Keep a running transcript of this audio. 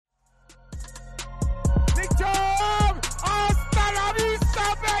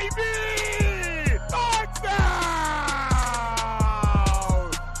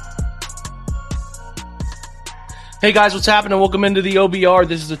Hey guys, what's happening? Welcome into the OBR.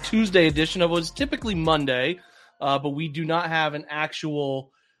 This is a Tuesday edition of what's typically Monday, but we do not have an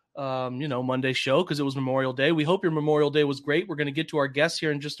actual, Monday show because it was Memorial Day. We hope your Memorial Day was great. We're going to get to our guests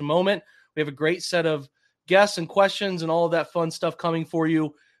here in just a moment. We have a great set of guests and questions and all of that fun stuff coming for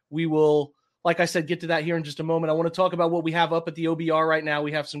you. We will, like I said, get to that here in just a moment. I want to talk about what we have up at the OBR right now.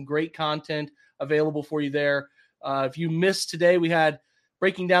 We have some great content available for you there. If you missed today, we had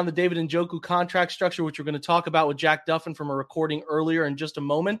breaking down the David Njoku contract structure, which we're going to talk about with Jack Duffin from a recording earlier in just a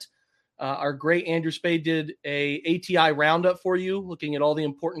moment. Our great Andrew Spade did a ATI roundup for you, looking at all the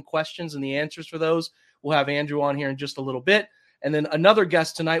important questions and the answers for those. We'll have Andrew on here in just a little bit. And then another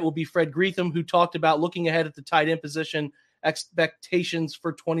guest tonight will be Fred Greetham, who talked about looking ahead at the tight end position, expectations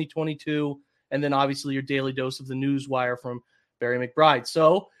for 2022, and then obviously your daily dose of the news wire from Barry McBride.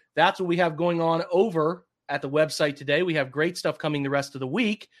 So that's what we have going on over at the website today. We have great stuff coming the rest of the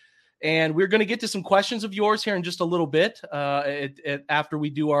week, and we're going to get to some questions of yours here in just a little bit after we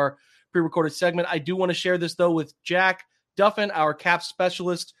do our pre-recorded segment. I do want to share this, though, with Jack Duffin, our cap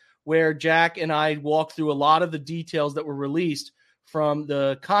specialist, where Jack and I walk through a lot of the details that were released from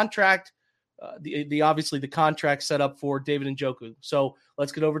the contract, obviously the contract set up for David Njoku. So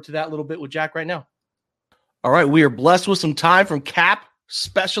let's get over to that little bit with Jack right now. All right, we are blessed with some time from cap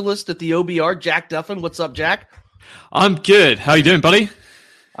specialist at the OBR, Jack Duffin. What's up, Jack? I'm good. How you doing, buddy?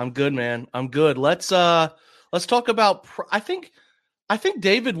 I'm good, man. I'm good. Let's talk about. I think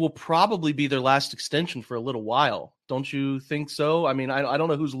David will probably be their last extension for a little while. Don't you think so? I mean, I don't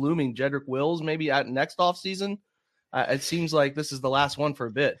know who's looming. Jedrick Wills maybe at next offseason. It seems like this is the last one for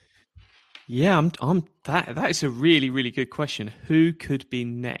a bit. Yeah, that is a really, really good question. Who could be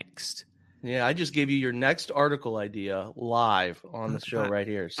next? Yeah, I just gave you your next article idea live on the show right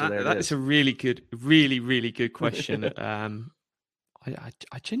here. So that is a really good, really, really good question. I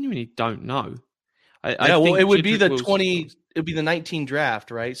genuinely don't know. It would be it'd be the 19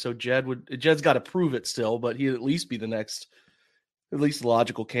 draft, right? So Jed's got to prove it still, but he'd at least be the next, at least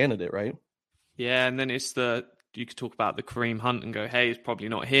logical candidate, right? Yeah, and then you could talk about the Kareem Hunt and go, hey, it's probably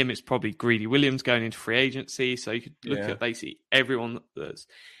not him. It's probably Greedy Williams going into free agency. So you could look at basically everyone that's.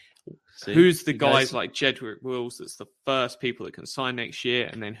 Who's the guys like Jedrick Wills that's the first people that can sign next year,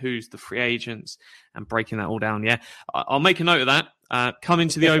 and then who's the free agents, and breaking that all down. Yeah, I'll make a note of that. Come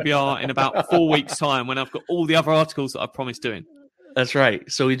into the OBR in about 4 weeks' time when I've got all the other articles that I promised doing. That's right.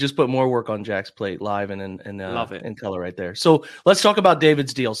 So we just put more work on Jack's plate live and love it in color right there. So let's talk about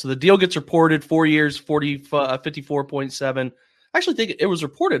David's deal. So the deal gets reported 4 years, 54.7. I actually think it was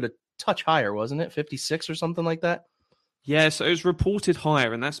reported a touch higher, wasn't it? 56 or something like that. Yeah, so it was reported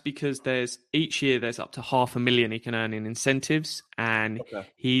higher, and that's because each year there's up to $500,000 he can earn in incentives, and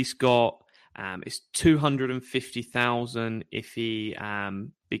he's got it's $250,000 if he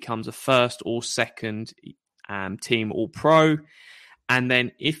becomes a first or second team All-Pro, and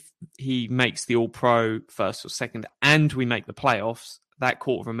then if he makes the All-Pro first or second, and we make the playoffs, that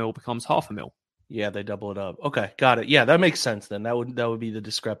 $250,000 becomes $500,000. Yeah, they double it up. Okay, got it. Yeah, that makes sense. Then that would be the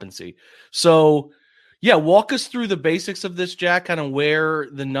discrepancy. So. Yeah, walk us through the basics of this, Jack, kind of where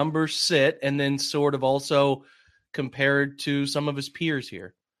the numbers sit, and then sort of also compared to some of his peers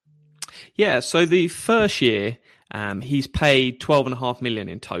here. Yeah, so the first year, he's paid $12.5 million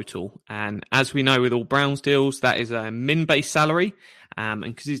in total. And as we know with all Browns deals, that is a min-based salary. And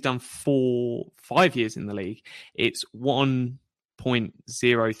because he's done 5 years in the league, it's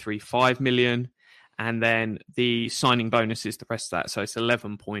 $1.035 million. And then the signing bonus is the rest of that. So it's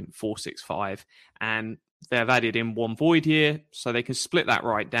 11.465. And they've added in one void year, so they can split that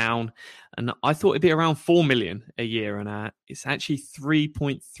right down. And I thought it'd be around $4 million a year. And it's actually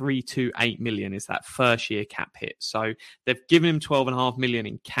 $3.328 million is that first year cap hit. So they've given him $12.5 million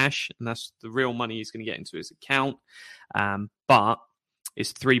in cash, and that's the real money he's going to get into his account. But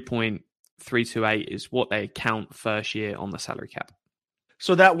it's 3.328 is what they count first year on the salary cap.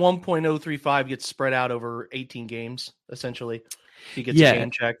 So that 1.035 gets spread out over 18 games, essentially. He gets a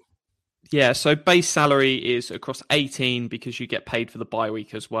game check. Yeah, so base salary is across 18 because you get paid for the bye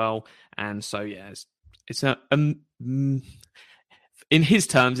week as well. And so, yeah, it's in his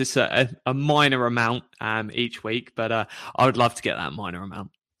terms, it's a minor amount each week. But I would love to get that minor amount.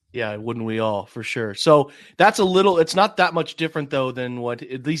 Yeah, wouldn't we all, for sure. So that's it's not that much different, though, than what,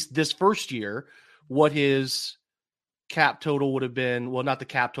 at least this first year, what his cap total would have been. Well, not the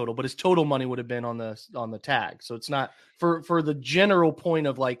cap total, but his total money would have been on the tag. So it's not for the general point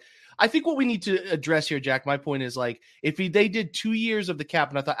of like, I think what we need to address here, Jack, my point is like, if they did 2 years of the cap,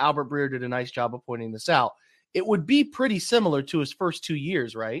 and I thought Albert Breer did a nice job of pointing this out, it would be pretty similar to his first 2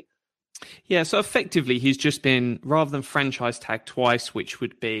 years, right? Yeah, so effectively he's just been, rather than franchise tag twice, which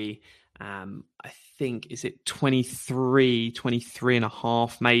would be, I think, is it 23 and a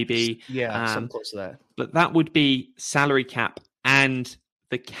half maybe? Yeah, something close to that. But that would be salary cap and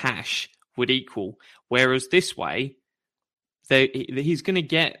the cash would equal. Whereas this way, he's going to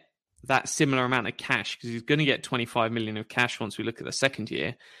get that similar amount of cash because he's going to get 25 million of cash once we look at the second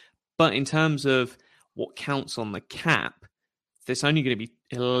year. But in terms of what counts on the cap, there's only going to be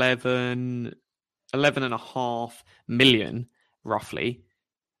 11 and a half million roughly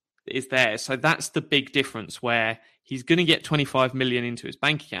is there. So that's the big difference where he's going to get 25 million into his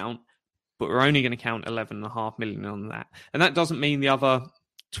bank account, but we're only going to count 11.5 million on that. And that doesn't mean the other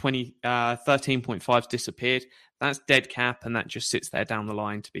 13.5 disappeared. That's dead cap, and that just sits there down the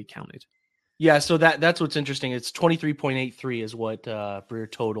line to be counted. Yeah, so that's what's interesting. It's 23.83 is what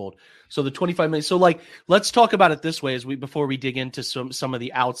Breer totaled. So the 25 million. So let's talk about it this way before we dig into some of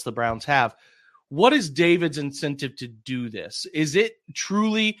the outs the Browns have. What is David's incentive to do this? Is it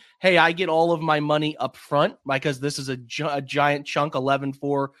truly, hey, I get all of my money up front because this is a giant chunk,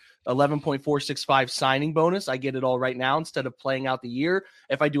 11.465 signing bonus. I get it all right now instead of playing out the year.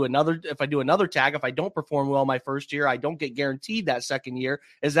 If I do another tag, if I don't perform well my first year, I don't get guaranteed that second year.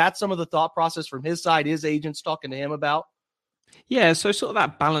 Is that some of the thought process from his side, his agents talking to him about? Yeah, so sort of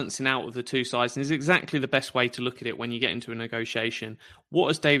that balancing out of the two sides is exactly the best way to look at it when you get into a negotiation. What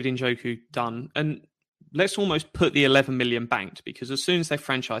has David Njoku done? And let's almost put the 11 million banked because as soon as they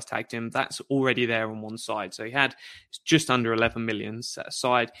franchise tagged him, that's already there on one side. So he had just under 11 million set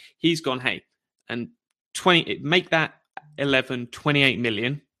aside. He's gone, hey, and make that 28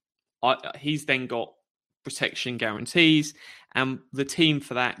 million. He's then got protection guarantees, and the team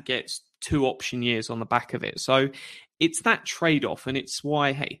for that gets 2 option years on the back of it. So it's that trade-off, and it's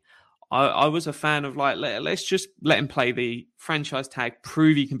why, hey, I was a fan of let's just let him play the franchise tag,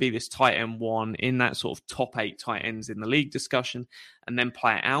 prove he can be this tight end one in that sort of top 8 tight ends in the league discussion, and then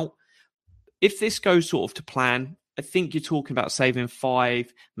play it out. If this goes sort of to plan, I think you're talking about saving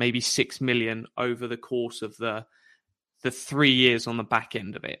 5, maybe 6 million over the course of the 3 years on the back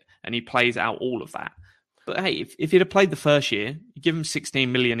end of it, and he plays out all of that. But hey, if he'd have played the first year, you give him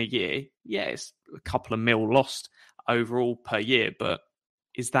 16 million a year, yeah, it's a couple of mil lost overall per year, but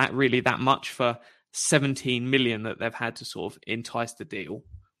is that really that much for 17 million that they've had to sort of entice the deal?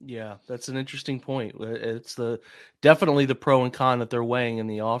 Yeah, that's an interesting point. It's definitely the pro and con that they're weighing in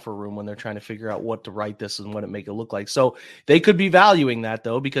the offer room when they're trying to figure out what to write this and what it make it look like. So they could be valuing that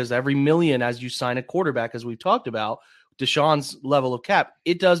though, because every million as you sign a quarterback, as we've talked about, Deshaun's level of cap,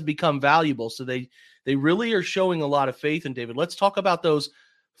 it does become valuable. So they really are showing a lot of faith in David. Let's talk about those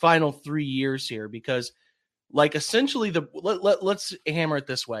final 3 years here, because essentially let's hammer it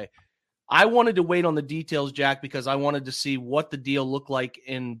this way. I wanted to wait on the details, Jack, because I wanted to see what the deal looked like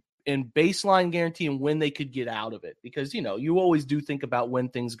in baseline guarantee and when they could get out of it. Because, you always do think about when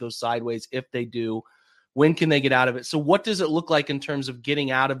things go sideways. If they do, when can they get out of it? So what does it look like in terms of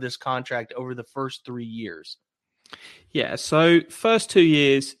getting out of this contract over the first 3 years? Yeah, so first 2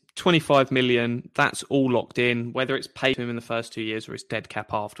 years, 25 million, that's all locked in, whether it's paid to him in the first 2 years or it's dead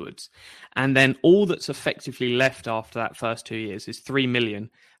cap afterwards. And then all that's effectively left after that first 2 years is 3 million.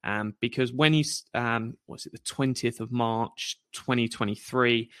 Because when he's, the 20th of March,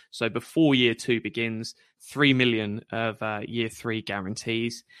 2023, so before year 2 begins, 3 million of year 3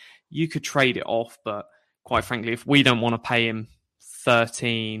 guarantees. You could trade it off, but quite frankly, if we don't want to pay him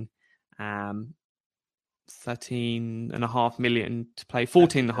 13.5 million to play,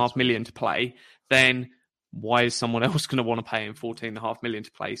 14.5 million to play, then why is someone else going to want to pay him 14.5 million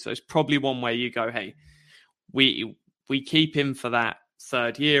to play? So it's probably one way you go, hey, we keep him for that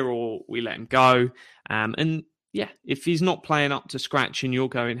third year or we let him go. And yeah, if he's not playing up to scratch and you're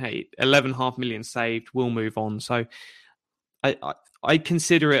going, hey, 11.5 million saved, we'll move on. So I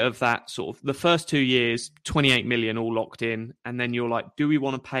consider it of that sort of the first 2 years, 28 million all locked in. And then you're like, do we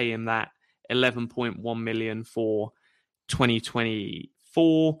want to pay him that 11.1 million for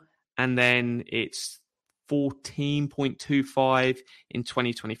 2024? And then it's 14.25 in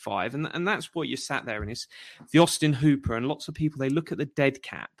 2025. And that's what you sat there, and it's the Austin Hooper and lots of people, they look at the dead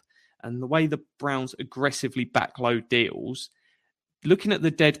cap and the way the Browns aggressively backload deals, looking at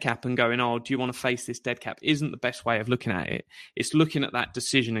the dead cap and going, oh, do you want to face this dead cap, isn't the best way of looking at it. It's looking at that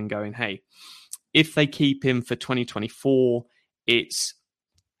decision and going, hey, if they keep him for 2024, it's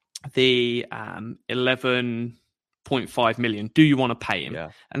the 11.5 million. Do you want to pay him? Yeah.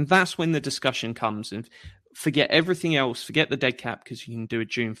 And that's when the discussion comes, and forget everything else, forget the dead cap, because you can do a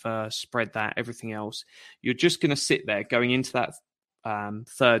June 1st, spread that, everything else. You're just going to sit there going into that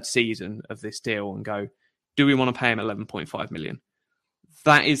third season of this deal and go, do we want to pay him 11.5 million?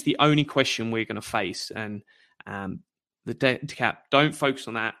 That is the only question we're going to face. And the dead cap, don't focus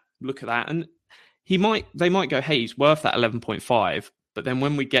on that. Look at that. And they might go, hey, he's worth that 11.5. But then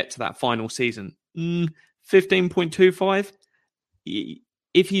when we get to that final season, 15.25,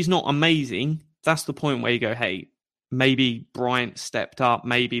 if he's not amazing, that's the point where you go, hey, maybe Bryant stepped up.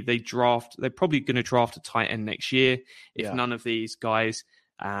 Maybe they're probably going to draft a tight end next year if none of these guys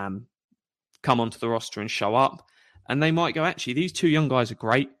come onto the roster and show up. And they might go, actually, these two young guys are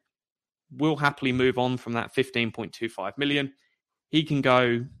great. We'll happily move on from that 15.25 million. He can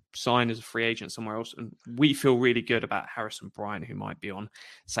go sign as a free agent somewhere else. And we feel really good about Harrison Bryant, who might be on,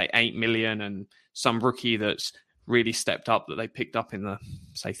 say, 8 million, and some rookie that's really stepped up that they picked up in the,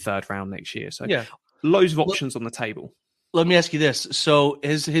 say, 3rd round next year. So loads of options on the table. Let me ask you this. So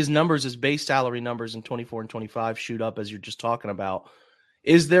his numbers, his base salary numbers in 24 and 25 shoot up as you're just talking about.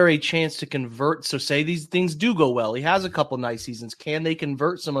 Is there a chance to convert? So say these things do go well. He has a couple nice seasons. Can they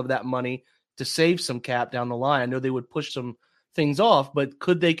convert some of that money to save some cap down the line? I know they would push some things off, but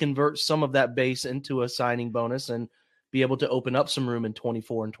could they convert some of that base into a signing bonus and be able to open up some room in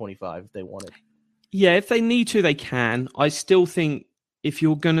 24 and 25 if they wanted? Yeah, if they need to, they can. I still think if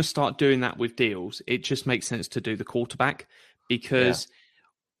you're going to start doing that with deals, it just makes sense to do the quarterback, because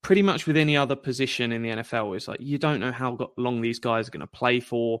pretty much with any other position in the NFL, it's like you don't know how long these guys are going to play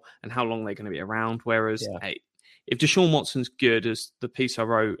for and how long they're going to be around. Whereas, hey, if Deshaun Watson's good, as the piece I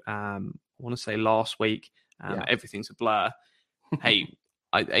wrote, I want to say last week, everything's a blur. Hey,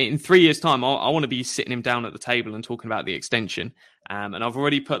 in 3 years' time, I want to be sitting him down at the table and talking about the extension. And I've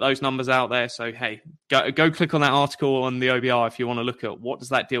already put those numbers out there. So, hey, go click on that article on the OBR if you want to look at what does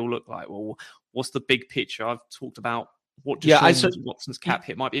that deal look like. Well, what's the big picture? I've talked about what Deshaun Watson's cap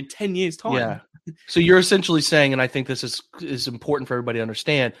hit might be in 10 years' time. Yeah. So you're essentially saying, and I think this is important for everybody to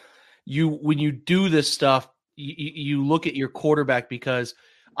understand, when you do this stuff, you look at your quarterback, because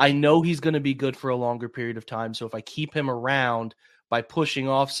I know he's going to be good for a longer period of time. So if I keep him around by pushing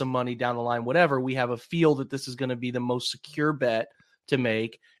off some money down the line, whatever, we have a feel that this is going to be the most secure bet to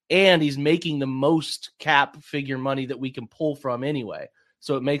make. And he's making the most cap figure money that we can pull from anyway.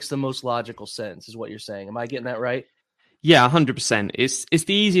 So it makes the most logical sense, is what you're saying. Am I getting that right? Yeah, 100%. It's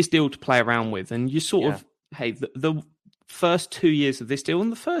the easiest deal to play around with. And you sort of, hey, the first 2 years of this deal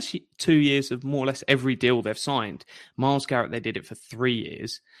and the first 2 years of more or less every deal they've signed, Myles Garrett, they did it for 3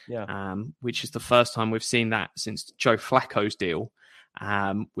 years, which is the first time we've seen that since Joe Flacco's deal,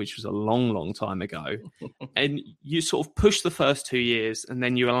 which was a long, long time ago. And you sort of push the first 2 years, and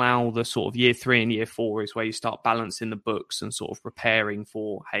then you allow the sort of year 3 and year 4 is where you start balancing the books and sort of preparing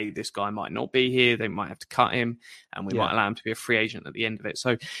for, hey, this guy might not be here. They might have to cut him, and we might allow him to be a free agent at the end of it.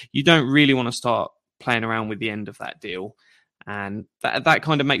 So you don't really want to start playing around with the end of that deal. And that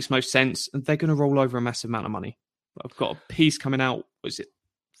kind of makes most sense. And they're going to roll over a massive amount of money. I've got a piece coming out, was it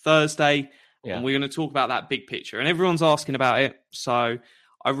Thursday? Yeah. And we're going to talk about that big picture. And everyone's asking about it. So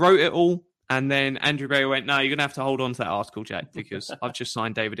I wrote it all. And then Andrew Berry went, no, you're going to have to hold on to that article, Jack, because I've just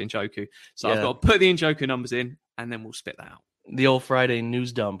signed David Njoku. So I've got to put the Njoku numbers in, and then we'll spit that out. The old Friday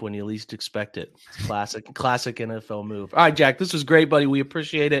news dump when you least expect it. Classic NFL move. All right, Jack, this was great, buddy. We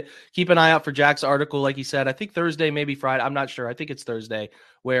appreciate it. Keep an eye out for Jack's article. Like he said, I think Thursday, maybe Friday. I'm not sure. I think it's Thursday,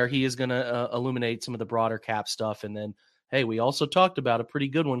 where he is going to illuminate some of the broader cap stuff. And then, hey, we also talked about a pretty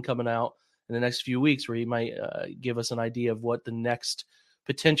good one coming out in the next few weeks, where he might give us an idea of what the next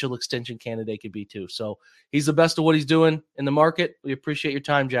potential extension candidate could be too. So he's the best of what he's doing in the market. We appreciate your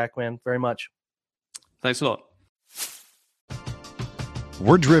time, Jack, man, very much. Thanks a lot.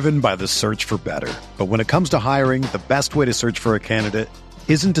 We're driven by the search for better. But when it comes to hiring, the best way to search for a candidate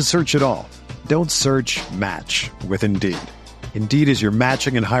isn't to search at all. Don't search, match with Indeed. Indeed is your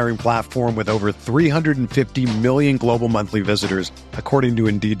matching and hiring platform with over 350 million global monthly visitors, according to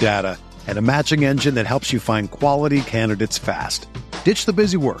Indeed data, and a matching engine that helps you find quality candidates fast. Ditch the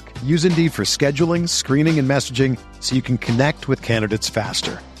busy work. Use Indeed for scheduling, screening, and messaging so you can connect with candidates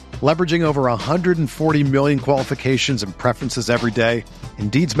faster. Leveraging over 140 million qualifications and preferences every day,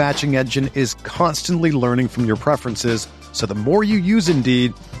 Indeed's matching engine is constantly learning from your preferences, so the more you use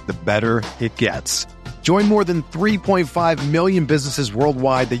Indeed, the better it gets. Join more than 3.5 million businesses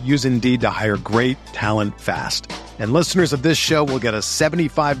worldwide that use Indeed to hire great talent fast. And listeners of this show will get a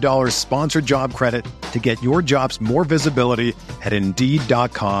 $75 sponsored job credit to get your jobs more visibility at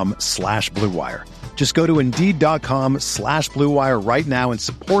Indeed.com/Blue Wire. Just go to Indeed.com/Blue Wire right now and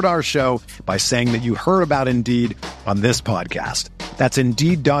support our show by saying that you heard about Indeed on this podcast. That's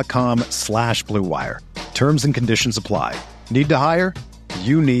Indeed.com/Blue Wire. Terms and conditions apply. Need to hire?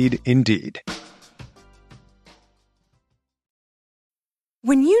 You need Indeed.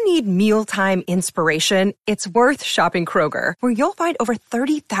 When you need mealtime inspiration, it's worth shopping Kroger, where you'll find over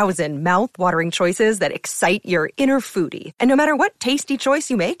 30,000 mouth-watering choices that excite your inner foodie. And no matter what tasty choice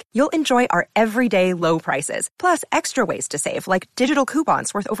you make, you'll enjoy our everyday low prices, plus extra ways to save, like digital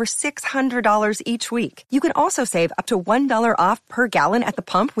coupons worth over $600 each week. You can also save up to $1 off per gallon at the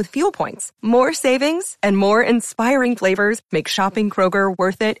pump with fuel points. More savings and more inspiring flavors make shopping Kroger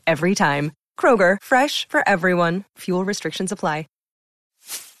worth it every time. Kroger, fresh for everyone. Fuel restrictions apply.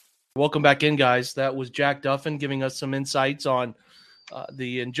 Welcome back in, guys. That was Jack Duffin giving us some insights on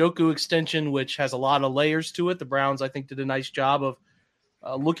the Njoku extension, which has a lot of layers to it. The Browns, I think, did a nice job of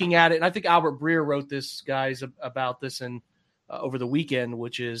looking at it. And I think Albert Breer wrote this, guys, about this over the weekend,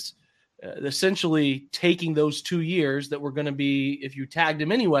 which is essentially taking those 2 years that were going to be, if you tagged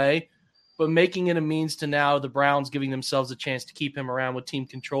him anyway, but making it a means to now the Browns giving themselves a chance to keep him around with team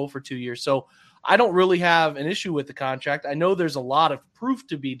control for 2 years. So I don't really have an issue with the contract. I know there's a lot of proof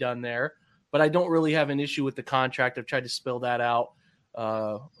to be done there, but I don't really have an issue with the contract. I've tried to spill that out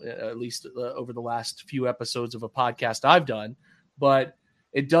at least over the last few episodes of a podcast I've done. But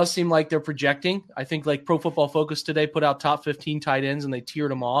it does seem like they're projecting. I think like Pro Football Focus today put out top 15 tight ends and they tiered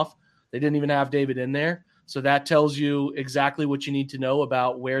them off. They didn't even have David in there. So that tells you exactly what you need to know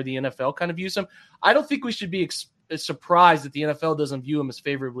about where the NFL kind of views him. I don't think we should be surprised that the NFL doesn't view him as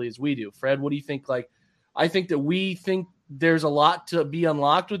favorably as we do. Fred, what do you think? Like, I think that we think there's a lot to be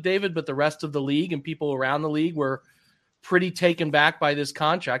unlocked with David, but the rest of the league and people around the league were pretty taken back by this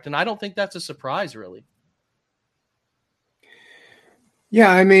contract. And I don't think that's a surprise, really. Yeah.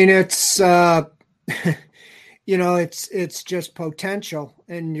 I mean, it's, it's just potential,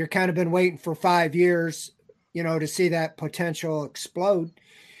 and you're kind of been waiting for 5 years, to see that potential explode.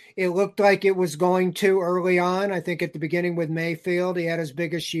 It looked like it was going to early on. I think at the beginning with Mayfield, he had his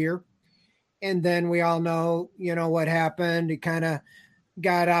biggest year. And then we all know, what happened. He kind of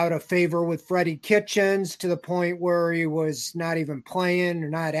got out of favor with Freddie Kitchens to the point where he was not even playing or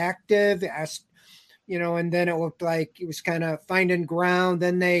not active. And then it looked like he was kind of finding ground.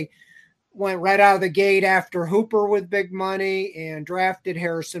 Then they went right out of the gate after Hooper with big money and drafted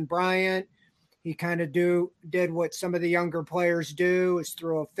Harrison Bryant. He kind of did what some of the younger players do, is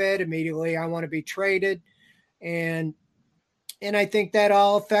throw a fit immediately. I want to be traded. And I think that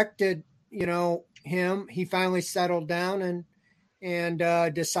all affected, him. He finally settled down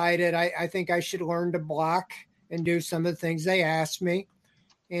and decided I think I should learn to block and do some of the things they asked me.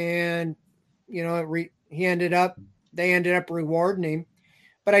 And, they ended up rewarding him.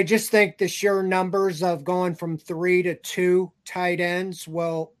 But I just think the sheer numbers of going from 3 to 2 tight ends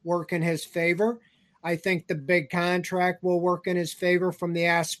will work in his favor. I think the big contract will work in his favor from the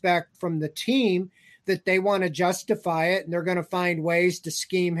aspect from the team that they want to justify it, and they're going to find ways to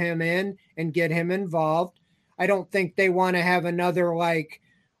scheme him in and get him involved. I don't think they want to have another like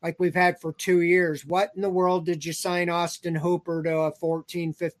we've had for 2 years. What in the world did you sign Austin Hooper to a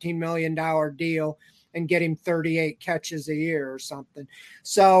 $14, $15 million deal and get him 38 catches a year or something?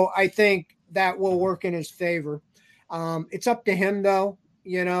 So I think that will work in his favor. It's up to him, though,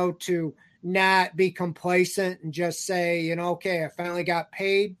 to not be complacent and just say, okay, I finally got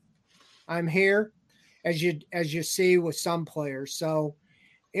paid. I'm here, as you see with some players. So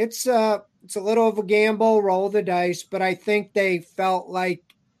it's a little of a gamble, roll the dice, but I think they felt like,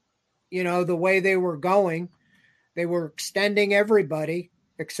 the way they were going, they were extending everybody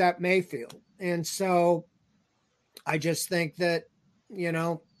except Mayfield. And so I just think that,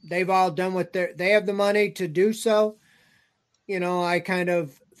 they've all done what they have the money to do so. I kind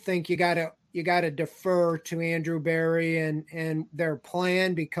of think you got to defer to Andrew Berry and their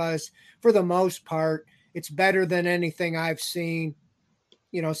plan, because for the most part, it's better than anything I've seen,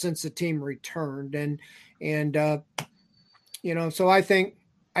 since the team returned. So I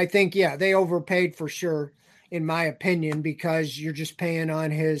think, yeah, they overpaid for sure, in my opinion, because you're just paying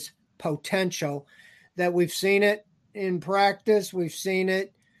on his potential. That we've seen it in practice. We've seen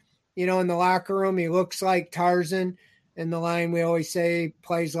it, in the locker room. He looks like Tarzan. In the line, we always say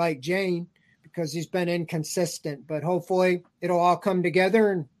plays like Jane, because he's been inconsistent. But hopefully it'll all come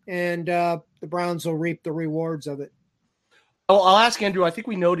together and the Browns will reap the rewards of it. I'll ask Andrew. I think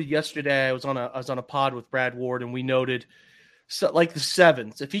we noted yesterday, I was on a pod with Brad Ward, and we noted like the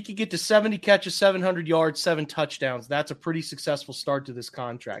sevens. If he could get to 70 catches, 700 yards, 7 touchdowns, that's a pretty successful start to this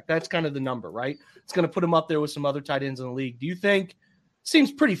contract. That's kind of the number, right? It's going to put him up there with some other tight ends in the league. Do you think –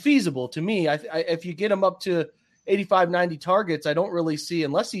 seems pretty feasible to me. If you get him up to 85, 90 targets, I don't really see –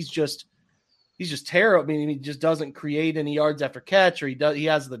 unless he's just terrible. I mean, he just doesn't create any yards after catch, or he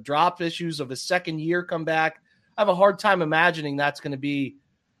has the drop issues of his second year come back. I have a hard time imagining that's going to be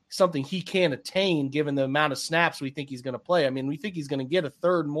something he can attain given the amount of snaps we think he's going to play. I mean, we think he's going to get a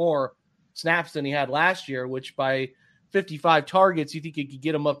third more snaps than he had last year, which by 55 targets, you think you could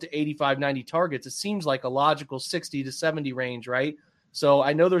get him up to 85, 90 targets. It seems like a logical 60 to 70 range, right? So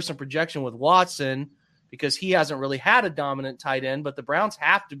I know there's some projection with Watson because he hasn't really had a dominant tight end, but the Browns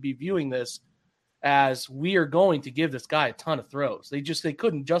have to be viewing this as we are going to give this guy a ton of throws. They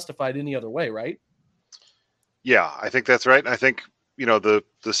couldn't justify it any other way, right? Yeah, I think that's right. I think, the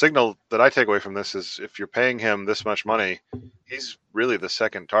signal that I take away from this is if you're paying him this much money, he's really the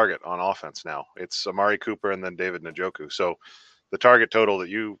second target on offense now. It's Amari Cooper and then David Njoku. So the target total that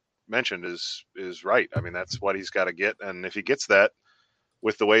you mentioned is right. I mean, that's what he's got to get. And if he gets that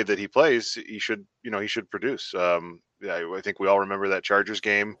with the way that he plays, he should produce. I think we all remember that Chargers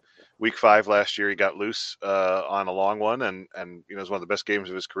game, week 5 last year. He got loose on a long one and it was one of the best games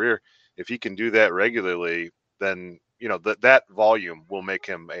of his career. If he can do that regularly, then that volume will make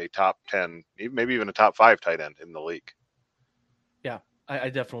him a top 10, maybe even a top 5 tight end in the league. Yeah,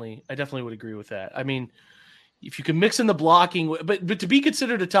 I definitely would agree with that. I mean, if you can mix in the blocking, but to be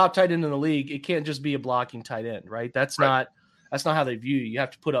considered a top tight end in the league, it can't just be a blocking tight end, right? That's not how they view you. You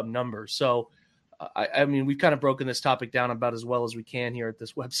have to put up numbers. So, I mean, we've kind of broken this topic down about as well as we can here at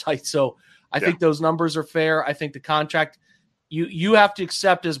this website. So I think those numbers are fair. I think the contract, you have to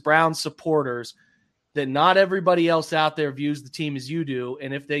accept as Browns supporters that not everybody else out there views the team as you do.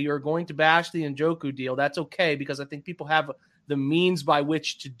 And if they are going to bash the Njoku deal, that's okay, because I think people have the means by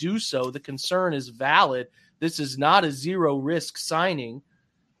which to do so. The concern is valid. This is not a zero risk signing.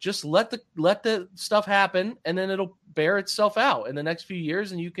 Just let the stuff happen, and then it'll bear itself out in the next few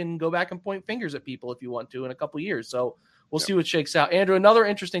years, and you can go back and point fingers at people if you want to in a couple of years. So we'll see what shakes out. Andrew, another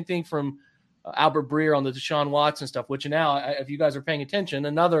interesting thing from Albert Breer on the Deshaun Watson stuff, which now, if you guys are paying attention,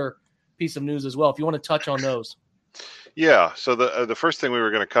 another piece of news as well, if you want to touch on those. Yeah, so the first thing we were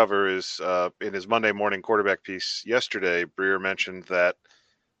going to cover is in his Monday morning quarterback piece yesterday, Breer mentioned that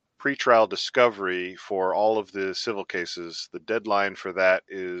pretrial discovery for all of the civil cases, the deadline for that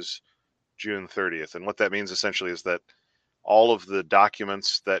is June 30th. And what that means essentially is that all of the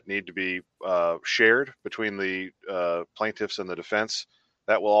documents that need to be shared between the plaintiffs and the defense,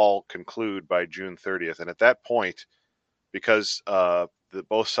 that will all conclude by June 30th. And at that point, because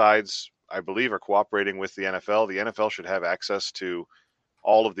both sides, I believe, are cooperating with the NFL should have access to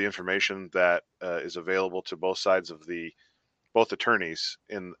all of the information that is available to both sides of both attorneys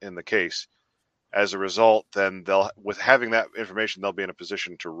in the case. As a result, then with having that information, they'll be in a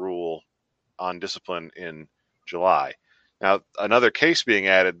position to rule on discipline in July. Now, another case being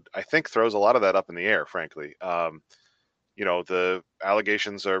added, I think, throws a lot of that up in the air, frankly. The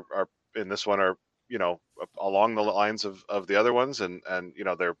allegations are in this one are, along the lines of the other ones, and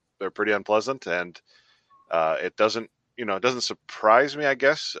they're pretty unpleasant, and it doesn't surprise me, I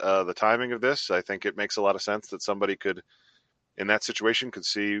guess, the timing of this. I think it makes a lot of sense that somebody could, in that situation, could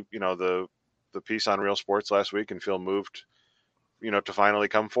see, the piece on Real Sports last week and feel moved, to finally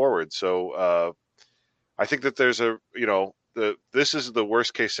come forward. So I think that there's this is the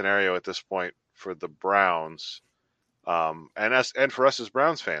worst case scenario at this point for the Browns, and for us as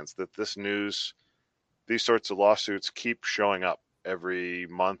Browns fans, that this news, these sorts of lawsuits keep showing up every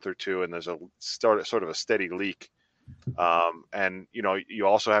month or two, and there's a sort of a steady leak. And you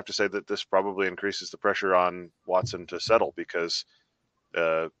also have to say that this probably increases the pressure on Watson to settle, because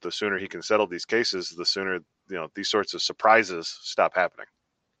the sooner he can settle these cases, the sooner these sorts of surprises stop happening.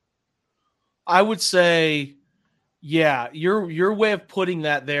 I would say, yeah, your way of putting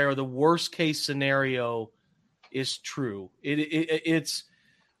that there, the worst case scenario, is true. It's.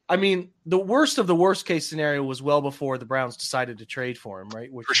 I mean, the worst of the worst case scenario was well before the Browns decided to trade for him, right?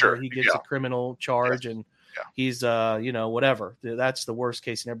 Which for sure. He gets a criminal charge and he's, whatever. That's the worst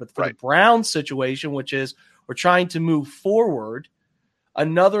case scenario. But for the Browns situation, which is we're trying to move forward,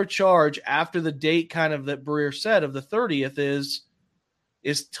 another charge after the date kind of that Breer said of the 30th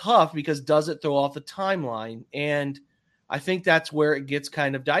is tough, because does it throw off the timeline? And I think that's where it gets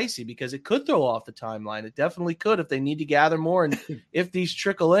kind of dicey, because it could throw off the timeline. It definitely could if they need to gather more. And if these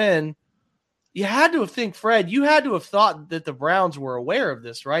trickle in, you had to think, Fred, you had to have thought that the Browns were aware of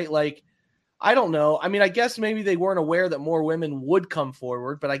this, right? Like, I don't know. I mean, I guess maybe they weren't aware that more women would come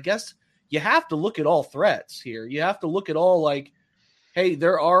forward, but I guess you have to look at all threats here. You have to look at all, like, hey,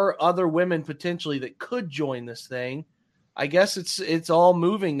 there are other women potentially that could join this thing. I guess it's all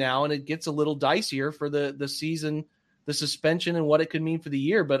moving now, and it gets a little dicier for the season, the suspension, and what it could mean for the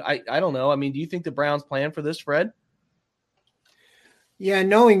year. But I don't know. I mean, do you think the Browns plan for this, Fred? Yeah,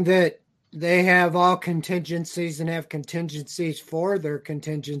 knowing that they have all contingencies and have contingencies for their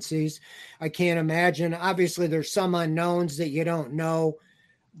contingencies, I can't imagine. Obviously, there's some unknowns that you don't know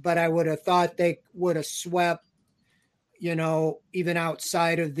but I would have thought they would have swept, even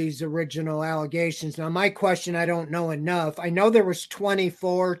outside of these original allegations. Now, my question, I don't know enough. I know there was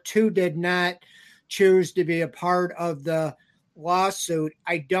 24, 2 did not choose to be a part of the lawsuit.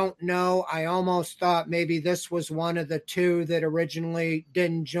 I don't know. I almost thought maybe this was one of the 2 that originally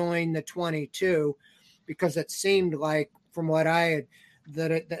didn't join the 22, because it seemed like, from what I had,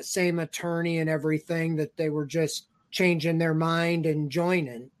 that same attorney and everything, that they were just changing their mind and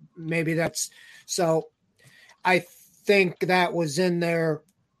joining. Maybe that's so. I think that was in their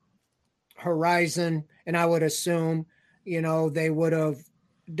horizon, and I would assume, they would have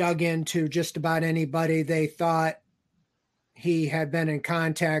dug into just about anybody they thought he had been in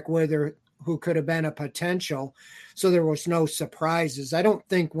contact with or who could have been a potential. So there was no surprises. I don't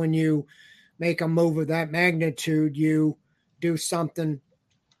think when you make a move of that magnitude, you do something,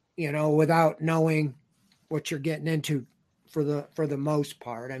 without knowing what you're getting into for the most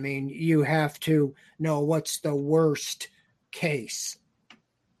part. I mean, you have to know what's the worst case.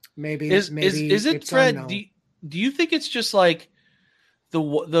 Maybe is it, Fred? Do you think it's just like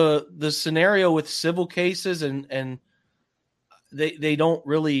the scenario with civil cases and they don't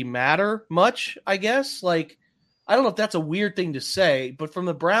really matter much, I guess? Like, I don't know if that's a weird thing to say, but from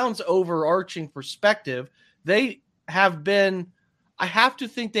the Browns' overarching perspective, they have been, I have to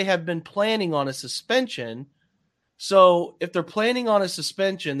think they have been planning on a suspension. So if they're planning on a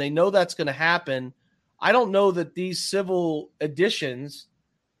suspension, they know that's going to happen. I don't know that these civil additions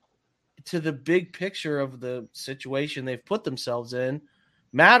to the big picture of the situation they've put themselves in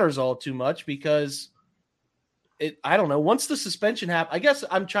matters all too much, because I don't know. Once the suspension happens, I guess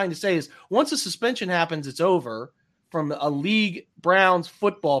I'm trying to say is once the suspension happens, it's over from a league Browns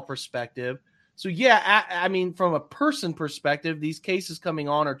football perspective. So yeah, I mean, from a person perspective, these cases coming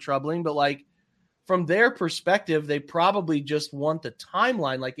on are troubling, but like from their perspective, they probably just want the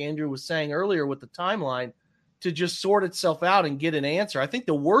timeline, like Andrew was saying earlier with the timeline, to just sort itself out and get an answer. I think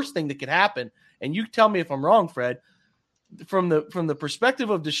the worst thing that could happen, and you tell me if I'm wrong, Fred, from the perspective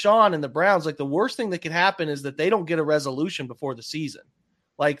of Deshaun and the Browns, like the worst thing that could happen is that they don't get a resolution before the season.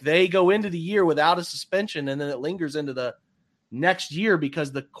 Like they go into the year without a suspension and then it lingers into the next year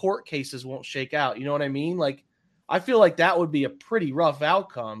because the court cases won't shake out. You know what I mean? Like, I feel like that would be a pretty rough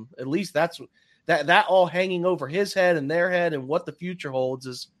outcome. At least that's that all hanging over his head and their head, and what the future holds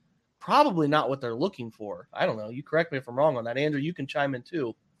is probably not what they're looking for. I don't know. You correct me if I'm wrong on that. Andrew, you can chime in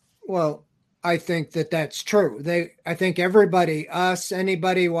too. Well, I think that's true. I think everybody,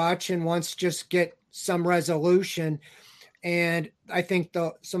 anybody watching, wants to just get some resolution. And I think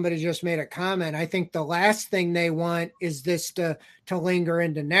somebody just made a comment. I think the last thing they want is this to linger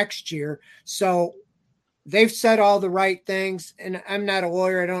into next year. So they've said all the right things. And I'm not a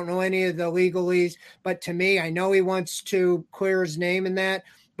lawyer. I don't know any of the legalese. But to me, I know he wants to clear his name in that.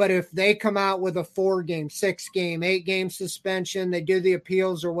 But if they come out with a 4-game, 6-game, 8-game suspension, they do the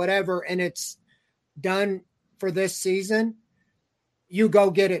appeals or whatever, and it's done for this season, you go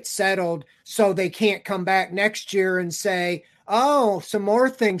get it settled so they can't come back next year and say, oh, some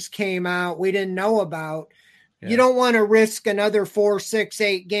more things came out we didn't know about. Yeah. You don't want to risk another 4, 6,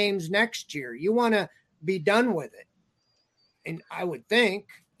 8 games next year. You want to be done with it. And I would think,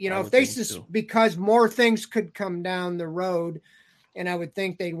 if they because more things could come down the road, and I would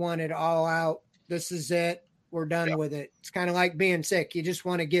think they'd want it all out. This is it. We're done with it. It's kind of like being sick. You just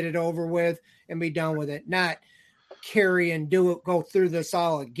want to get it over with and be done with it, not carry and go through this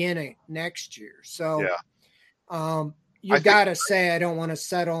all again next year. So you got to say, I don't want to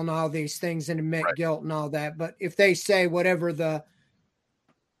settle on all these things and admit guilt and all that. But if they say whatever the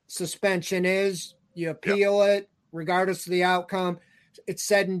suspension is, you appeal it, regardless of the outcome, it's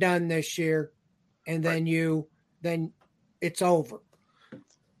said and done this year. And then it's over.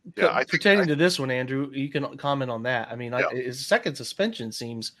 Yeah, pertaining to this one, Andrew, you can comment on that. I mean, his second suspension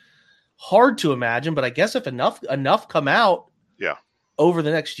seems hard to imagine, but I guess if enough come out over the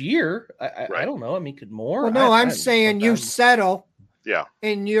next year, I don't know. I mean, could more? Well, no, I'm saying you settle. Yeah.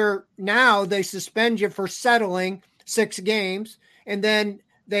 And they suspend you for settling 6 games, and then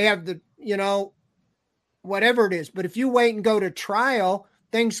they have whatever it is. But if you wait and go to trial,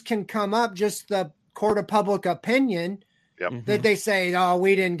 things can come up, just the court of public opinion. Yep. That they say, oh,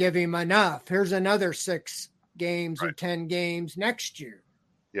 we didn't give him enough. Here's another 6 games or 10 games next year.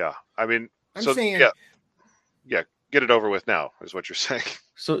 Yeah. I mean, I'm saying, get it over with now is what you're saying.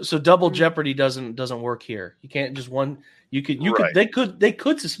 So double jeopardy doesn't work here. You can't just they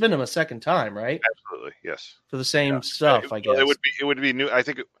could suspend him a second time, right? Absolutely. Yes. For the same stuff, I guess. It would be new. I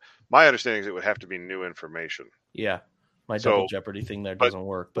think my understanding is it would have to be new information. Yeah. My double jeopardy thing there doesn't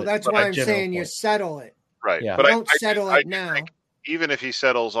work. But that's why I'm saying you settle it. Right. Yeah. But don't settle it now. even if he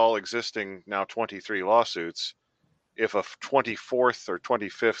settles all existing now 23 lawsuits, if a 24th or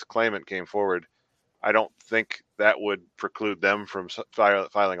 25th claimant came forward, I don't think that would preclude them from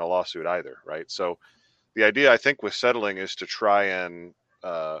filing a lawsuit either, right? So the idea, I think, with settling is to try and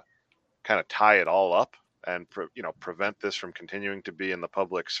kind of tie it all up and prevent this from continuing to be in the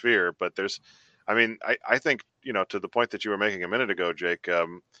public sphere. But I think, to the point that you were making a minute ago, Jake,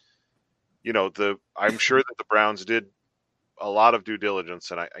 I'm sure that the Browns did a lot of due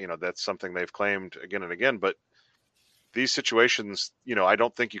diligence, and that's something they've claimed again and again. But these situations, I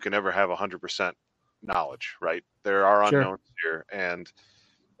don't think you can ever have 100% knowledge, right? There are unknowns here, and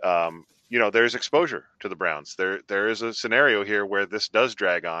there's exposure to the Browns. There is a scenario here where this does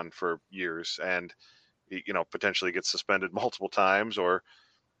drag on for years, and potentially gets suspended multiple times, or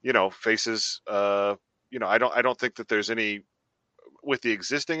faces. I don't think that there's any, with the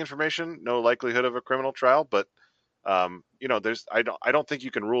existing information, no likelihood of a criminal trial, but I don't think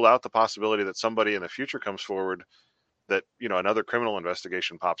you can rule out the possibility that somebody in the future comes forward that another criminal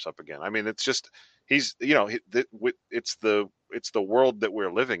investigation pops up again. I mean, it's just it's the world that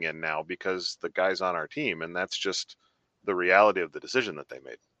we're living in now because the guy's on our team, and that's just the reality of the decision that they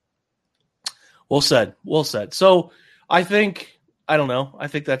made. Well said. So I think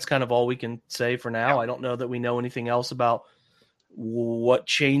that's kind of all we can say for now. I don't know that we know anything else about what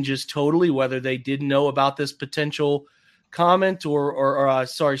changes totally, whether they didn't know about this potential comment or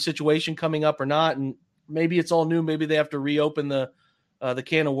situation coming up or not. And maybe it's all new. Maybe they have to reopen the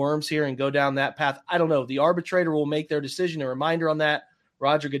can of worms here and go down that path. I don't know. The arbitrator will make their decision. A reminder on that: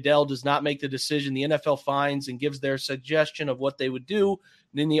 Roger Goodell does not make the decision. The NFL finds and gives their suggestion of what they would do.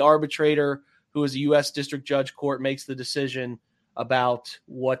 And then the arbitrator, who is a U.S. District Judge Court, makes the decision about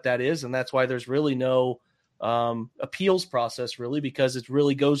what that is. And that's why there's really no appeals process, really, because it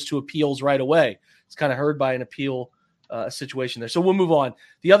really goes to appeals right away. It's kind of heard by an appeal situation there. So we'll move on.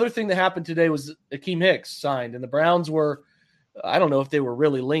 The other thing that happened today was Akeem Hicks signed, and the Browns were, I don't know if they were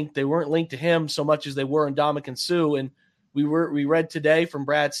really linked. They weren't linked to him so much as they were in Ndamukong Suh. And we read today from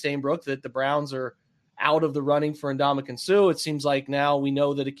Brad Stainbrook that the Browns are out of the running for Ndamukong Suh. It seems like now we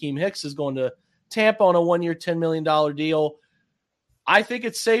know that Akeem Hicks is going to Tampa on a 1-year, $10 million deal. I think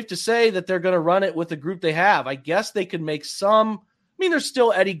it's safe to say that they're going to run it with the group they have. I guess they could make some. I mean, there's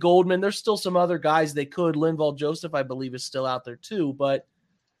still Eddie Goldman. There's still some other guys they could. Linval Joseph, I believe, is still out there too. But,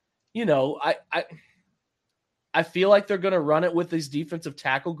 I feel like they're going to run it with this defensive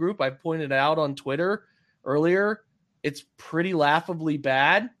tackle group. I pointed out on Twitter earlier, it's pretty laughably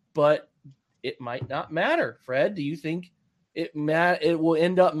bad, but it might not matter. Fred, do you think it will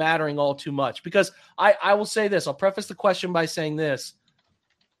end up mattering all too much? Because I will say this. I'll preface the question by saying this.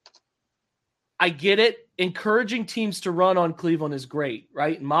 I get it. Encouraging teams to run on Cleveland is great,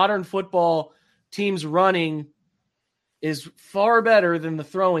 right? In modern football, teams running is far better than the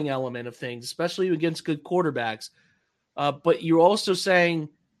throwing element of things, especially against good quarterbacks. But you're also saying,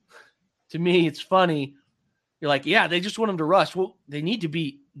 to me, it's funny. You're like, yeah, they just want them to rush. Well, they need to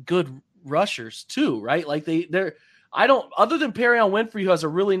be good rushers too, right? Like they're. Other than Perion Winfrey, who has a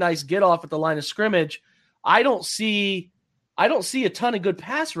really nice get off at the line of scrimmage, I don't see a ton of good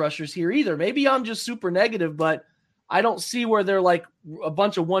pass rushers here either. Maybe I'm just super negative, but I don't see where they're like a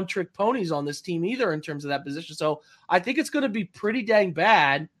bunch of one-trick ponies on this team either in terms of that position. So I think it's going to be pretty dang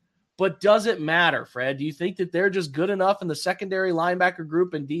bad, but does it matter, Fred? Do you think that they're just good enough in the secondary linebacker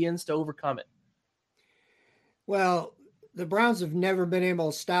group and DNs to overcome it? Well, the Browns have never been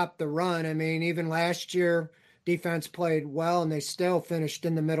able to stop the run. I mean, even last year, defense played well, and they still finished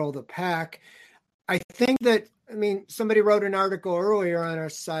in the middle of the pack. I think that, somebody wrote an article earlier on our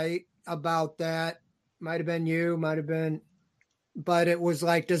site about that. Might have been you, but it was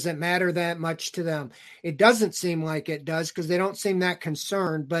like, does it matter that much to them? It doesn't seem like it does because they don't seem that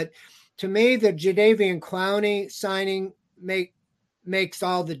concerned. But to me, the Jadeveon Clowney signing makes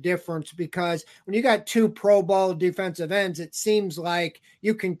all the difference, because when you got two Pro Bowl defensive ends, it seems like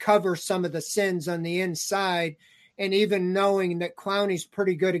you can cover some of the sins on the inside. And even knowing that Clowney's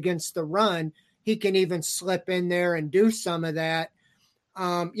pretty good against the run, he can even slip in there and do some of that.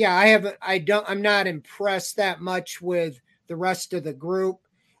 I'm not impressed that much with the rest of the group.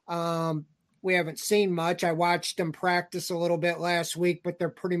 We haven't seen much. I watched them practice a little bit last week, but they're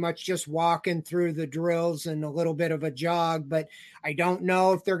pretty much just walking through the drills and a little bit of a jog. But I don't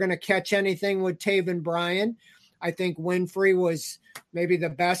know if they're going to catch anything with Taven Bryan. I think Winfrey was maybe the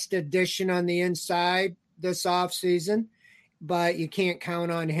best addition on the inside this offseason, but you can't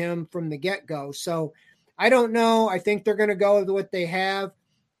count on him from the get-go. So I don't know. I think they're going to go with what they have.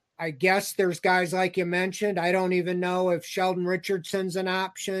 I guess there's guys like you mentioned. I don't even know if Sheldon Richardson's an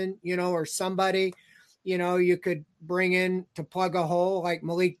option, or somebody. you could bring in to plug a hole like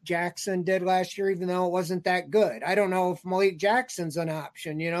Malik Jackson did last year, even though it wasn't that good. I don't know if Malik Jackson's an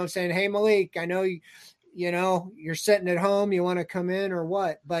option, saying, hey, Malik, I know you're sitting at home, you want to come in or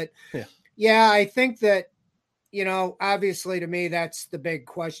what? But yeah, I think that, obviously to me, that's the big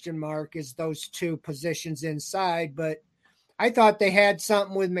question mark is those two positions inside. But I thought they had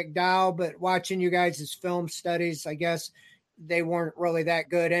something with McDowell, but watching you guys' film studies, I guess they weren't really that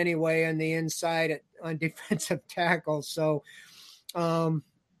good anyway on the inside on defensive tackle. So I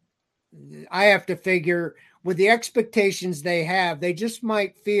have to figure with the expectations they have, they just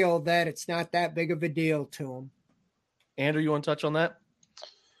might feel that it's not that big of a deal to them. Andrew, you want to touch on that?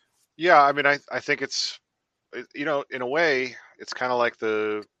 Yeah, I mean, I think it's, in a way, it's kind of like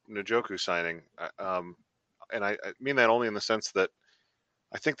the Njoku signing. And I mean that only in the sense that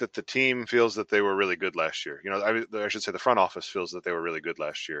I think that the team feels that they were really good last year. I should say the front office feels that they were really good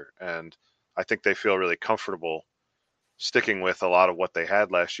last year. And I think they feel really comfortable sticking with a lot of what they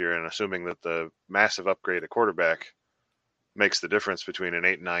had last year and assuming that the massive upgrade at quarterback makes the difference between an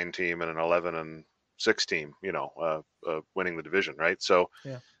 8-9 team and an 11-6 team, winning the division. Right. So,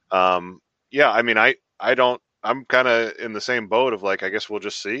 I mean, I'm kind of in the same boat of like, I guess we'll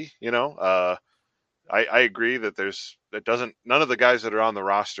just see, I agree that none of the guys that are on the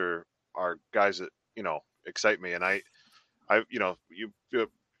roster are guys that, excite me. And you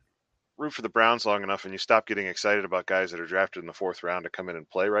root for the Browns long enough and you stop getting excited about guys that are drafted in the 4th round to come in and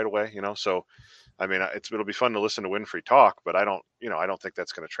play right away, So, I mean, it'll be fun to listen to Winfrey talk, but I don't think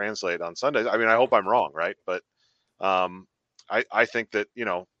that's going to translate on Sundays. I mean, I hope I'm wrong. Right. But I think that,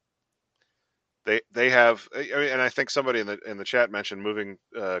 They have, and I think somebody in the chat mentioned moving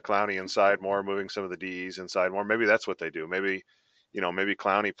Clowney inside more, moving some of the DEs inside more. Maybe that's what they do. Maybe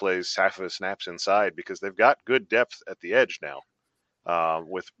Clowney plays half of his snaps inside because they've got good depth at the edge now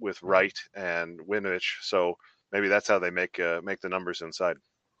with Wright and Winovich. So maybe that's how they make the numbers inside.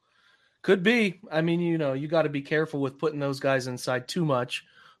 Could be. I mean, you got to be careful with putting those guys inside too much,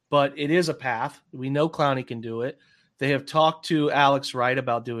 but it is a path. We know Clowney can do it. They have talked to Alex Wright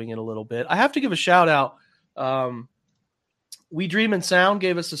about doing it a little bit. I have to give a shout out. We Dream and Sound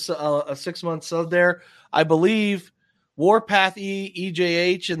gave us a 6-month sub there. I believe Warpath E,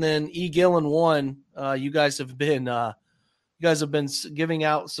 EJH, and then E Gillen 1. You guys have been giving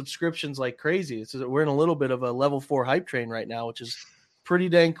out subscriptions like crazy. We're in a little bit of a level 4 hype train right now, which is pretty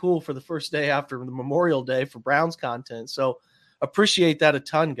dang cool for the first day after the Memorial Day for Browns content. So appreciate that a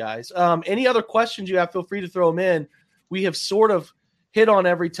ton, guys. Any other questions you have, feel free to throw them in. We have sort of hit on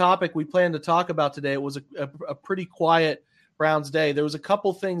every topic we planned to talk about today. It was a pretty quiet Browns day. There was a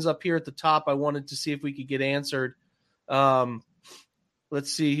couple things up here at the top I wanted to see if we could get answered.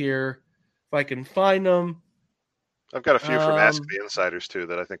 Let's see here if I can find them. I've got a few from Ask the Insiders too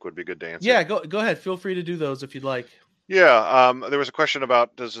that I think would be good to answer. Yeah, go ahead. Feel free to do those if you'd like. Yeah, there was a question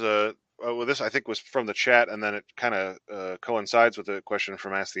about this I think was from the chat, and then it kind of coincides with the question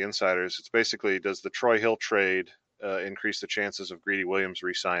from Ask the Insiders. It's basically, does the Troy Hill trade increase the chances of Greedy Williams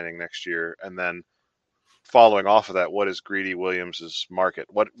re-signing next year? And then following off of that, what is Greedy Williams's market?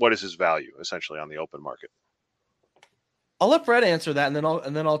 What is his value essentially on the open market? I'll let Fred answer that,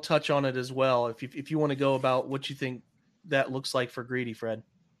 and then I'll touch on it as well. If you want to go about what you think that looks like for Greedy, Fred.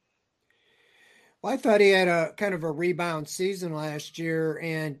 Well, I thought he had a kind of a rebound season last year,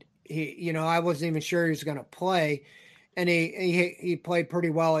 and he, I wasn't even sure he was going to play, and he played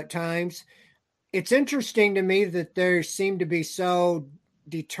pretty well at times. It's interesting to me that they seem to be so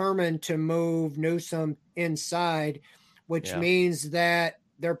determined to move Newsome inside, which means that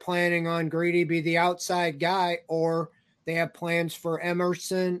they're planning on Greedy be the outside guy, or they have plans for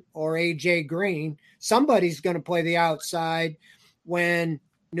Emerson or AJ Green. Somebody's going to play the outside when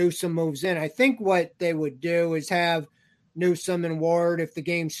Newsome moves in. I think what they would do is have Newsome and Ward, if the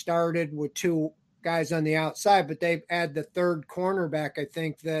game started, with two guys on the outside, but they add the third cornerback. I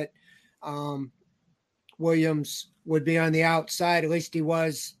think that Williams would be on the outside. At least he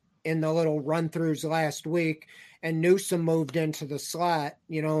was in the little run-throughs last week. And Newsome moved into the slot,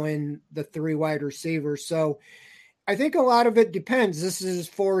 in the 3 wide receivers. So I think a lot of it depends. This is his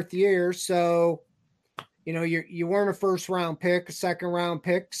 4th year. So, you weren't a first-round pick, a second-round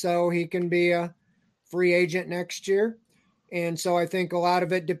pick, so he can be a free agent next year. And so I think a lot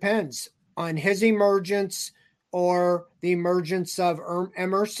of it depends on his emergence or the emergence of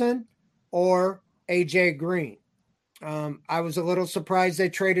Emerson or AJ Green. I was a little surprised they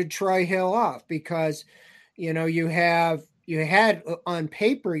traded Troy Hill off because, you had on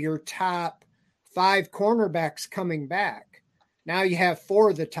paper your top 5 cornerbacks coming back. Now you have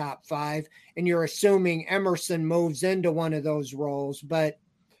 4 of the top 5, and you're assuming Emerson moves into one of those roles. But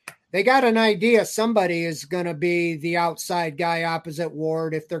they got an idea somebody is going to be the outside guy opposite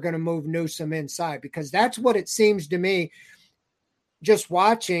Ward if they're going to move Newsome inside, because that's what it seems to me just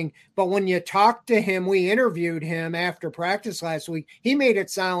watching. But when you talk to him, we interviewed him after practice last week, he made it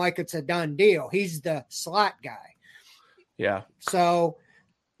sound like it's a done deal. He's the slot guy. Yeah. So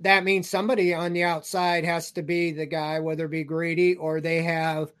that means somebody on the outside has to be the guy, whether it be Greedy or they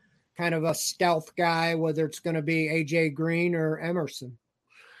have kind of a stealth guy, whether it's going to be AJ Green or Emerson.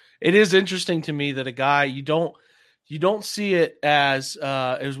 It is interesting to me that a guy you don't see it as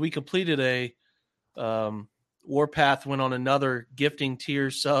we completed a Warpath went on another gifting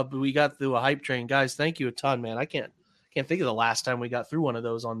tier sub. We got through a hype train, guys. Thank you a ton, man. I can't think of the last time we got through one of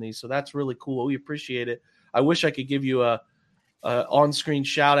those on these, so that's really cool. We appreciate it. I wish I could give you a on-screen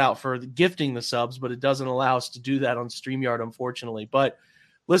shout out for gifting the subs, but it doesn't allow us to do that on StreamYard, unfortunately. But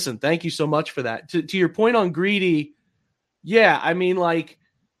listen, thank you so much for that. To your point on Greedy, yeah, I mean, like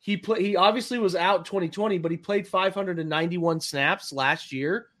he obviously was out 2020, but he played 591 snaps last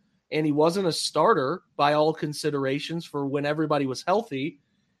year, and he wasn't a starter by all considerations for when everybody was healthy.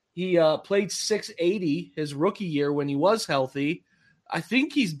 He played 680 his rookie year when he was healthy. I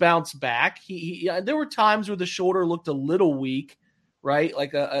think he's bounced back. There were times where the shoulder looked a little weak, right?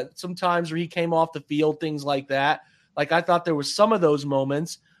 Like sometimes where he came off the field, things like that. Like I thought there was some of those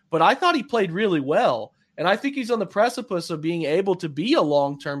moments, but I thought he played really well. And I think he's on the precipice of being able to be a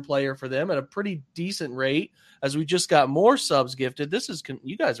long-term player for them at a pretty decent rate, as we just got more subs gifted.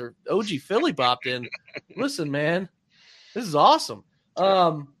 You guys are OG Philly bopped in. Listen, man, this is awesome.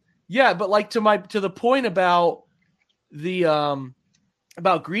 Yeah, but like to the point about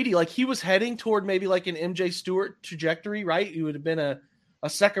about Greedy, like he was heading toward maybe like an MJ Stewart trajectory, right? He would have been a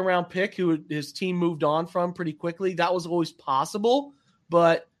second round pick his team moved on from pretty quickly. That was always possible,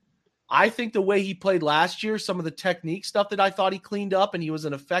 but I think the way he played last year, some of the technique stuff that I thought he cleaned up, and he was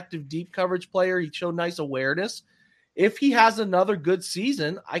an effective deep coverage player. He showed nice awareness. If he has another good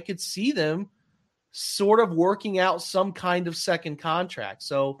season, I could see them sort of working out some kind of second contract.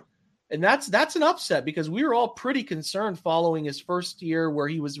 So, and that's an upset because we were all pretty concerned following his first year where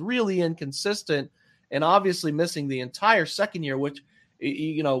he was really inconsistent and obviously missing the entire second year, which,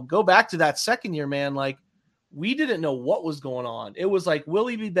 go back to that second year, man, like, we didn't know what was going on. It was like, will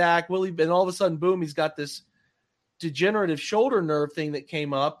he be back? And all of a sudden, boom, he's got this degenerative shoulder nerve thing that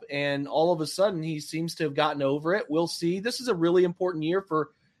came up, and all of a sudden he seems to have gotten over it. We'll see. This is a really important year for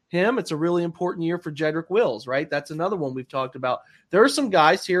him. It's a really important year for Jedrick Wills, right? That's another one we've talked about. There are some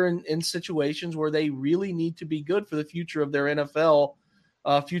guys here in situations where they really need to be good for the future of their NFL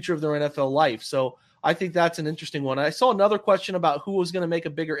life. So I think that's an interesting one. I saw another question about who was going to make a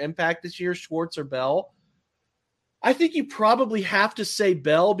bigger impact this year, Schwartz or Bell. I think you probably have to say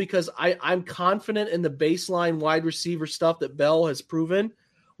Bell because I'm confident in the baseline wide receiver stuff that Bell has proven.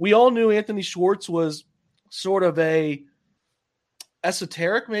 We all knew Anthony Schwartz was sort of a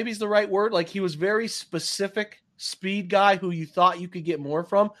esoteric, maybe is the right word. Like he was very specific speed guy who you thought you could get more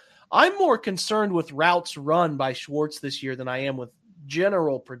from. I'm more concerned with routes run by Schwartz this year than I am with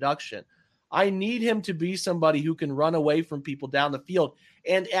general production. I need him to be somebody who can run away from people down the field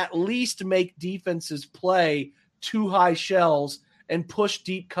and at least make defenses play too high shells and push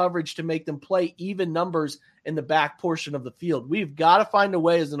deep coverage to make them play even numbers in the back portion of the field. We've got to find a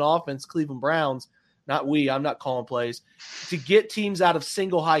way as an offense, Cleveland Browns, I'm not calling plays, to get teams out of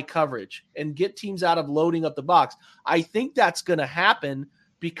single high coverage and get teams out of loading up the box. I think that's going to happen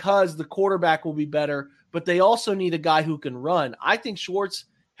because the quarterback will be better, but they also need a guy who can run. I think Schwartz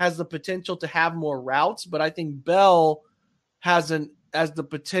has the potential to have more routes, but I think Bell has the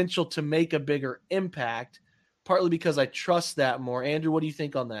potential to make a bigger impact, partly because I trust that more. Andrew, what do you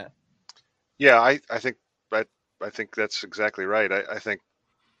think on that? Yeah, I think that's exactly right. I think,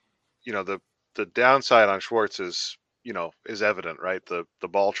 the downside on Schwartz is evident, right? The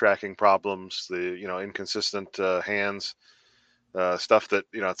ball tracking problems, the, inconsistent hands, stuff that,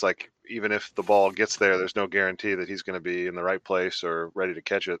 it's like, even if the ball gets there, there's no guarantee that he's going to be in the right place or ready to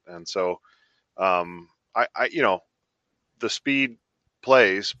catch it. And so, the speed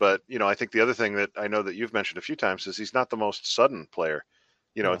plays, but I think the other thing that I know that you've mentioned a few times is he's not the most sudden player.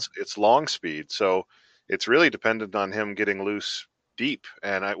 It's long speed, so it's really dependent on him getting loose deep.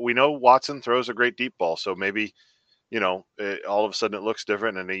 And we know Watson throws a great deep ball, so maybe all of a sudden it looks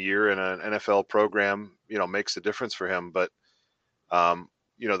different, and a year in an NFL program makes a difference for him. But all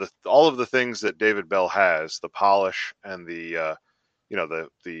of the things that David Bell has, the polish and the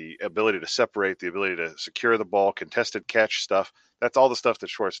the ability to separate, the ability to secure the ball, contested catch stuff, that's all the stuff that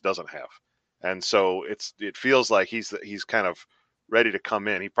Schwartz doesn't have. And so it feels like he's kind of ready to come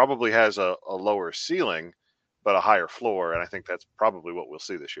in. He probably has a lower ceiling, but a higher floor. And I think that's probably what we'll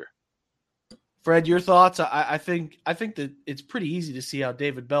see this year. Fred, your thoughts? I think that it's pretty easy to see how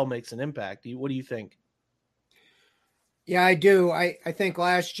David Bell makes an impact. What do you think? Yeah, I do. I think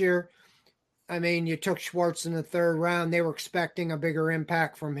last year, I mean, you took Schwartz in the third round. They were expecting a bigger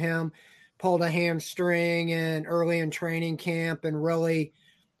impact from him. Pulled a hamstring and early in training camp, and really,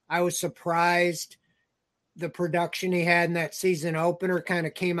 I was surprised. The production he had in that season opener kind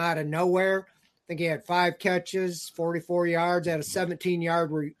of came out of nowhere. I think he had 5 catches, 44 yards, had a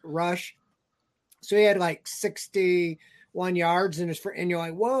 17-yard rush. So he had like 61 yards in his, and you're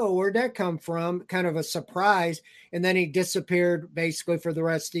like, whoa, where'd that come from? Kind of a surprise. And then he disappeared basically for the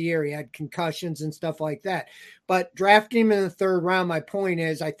rest of the year. He had concussions and stuff like that. But drafting him in the third round, my point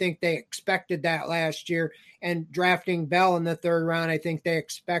is, I think they expected that last year. And drafting Bell in the third round, I think they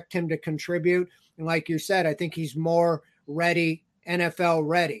expect him to contribute. And like you said, I think he's more ready, NFL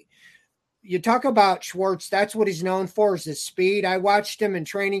ready. You talk about Schwartz, that's what he's known for, is his speed. I watched him in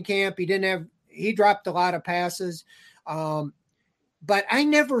training camp. He dropped a lot of passes. But I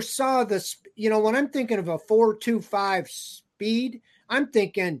never saw this, when I'm thinking of a 4.25 speed, I'm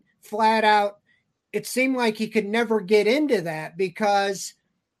thinking flat out, it seemed like he could never get into that because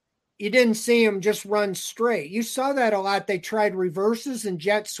you didn't see him just run straight. You saw that a lot. They tried reverses and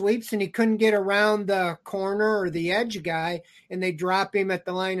jet sweeps, and he couldn't get around the corner or the edge guy, and they drop him at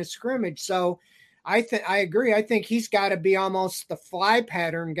the line of scrimmage. So I agree. I think he's got to be almost the fly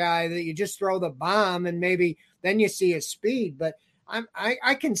pattern guy that you just throw the bomb and maybe then you see his speed. But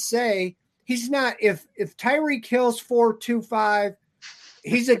I can say he's not. If Tyreek Hill's 4.25,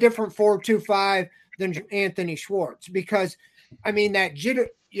 he's a different 4.25 than Anthony Schwartz, because I mean that jitter.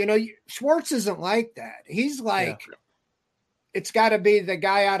 Schwartz isn't like that. He's like, it's got to be the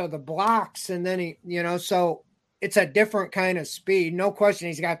guy out of the blocks, and then so it's a different kind of speed. No question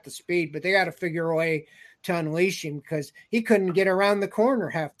he's got the speed, but they got to figure a way to unleash him because he couldn't get around the corner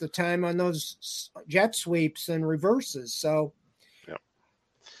half the time on those jet sweeps and reverses. So,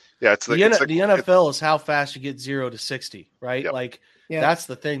 yeah, the NFL is how fast you get 0 to 60, right? Yep. Like that's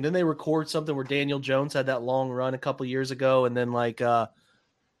the thing. Then they record something where Daniel Jones had that long run a couple years ago, and then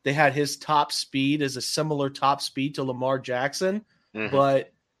they had his top speed as a similar top speed to Lamar Jackson,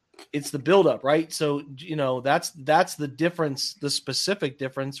 but it's the buildup, right? So, that's the difference, the specific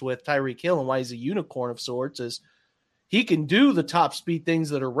difference with Tyreek Hill and why he's a unicorn of sorts is he can do the top speed things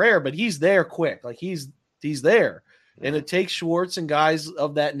that are rare, but he's there quick. Like he's there. And it takes Schwartz and guys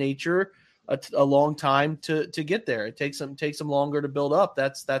of that nature a long time to get there. It takes them longer to build up.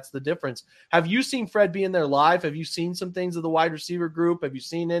 That's the difference. Have you seen Fred being there live? Have you seen some things of the wide receiver group? Have you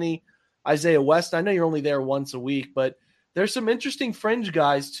seen any Isaiah West? I know you're only there once a week, but there's some interesting fringe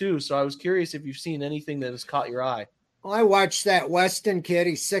guys too. So I was curious if you've seen anything that has caught your eye. Well, I watched that Weston kid.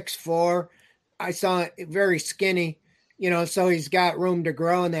 He's 6'4". I saw it very skinny, so he's got room to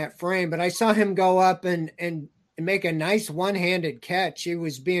grow in that frame. But I saw him go up and make a nice one-handed catch. He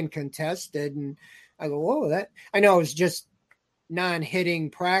was being contested, and I go, whoa, I know it was just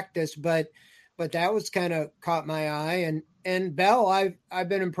non-hitting practice, but that was kind of caught my eye. And Bell, I've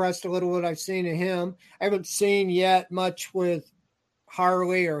been impressed a little what I've seen of him. I haven't seen yet much with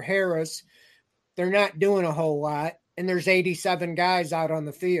Harley or Harris. They're not doing a whole lot, and there's 87 guys out on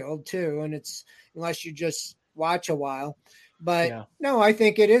the field too, and it's unless you just watch a while. But no, I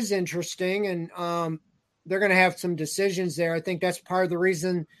think it is interesting, and they're going to have some decisions there. I think that's part of the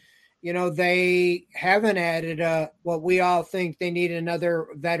reason, they haven't added what we all think they need, another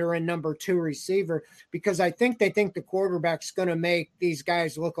veteran number 2 receiver, because I think they think the quarterback's going to make these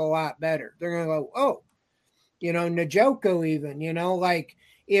guys look a lot better. They're going to go, oh, Njoku even, like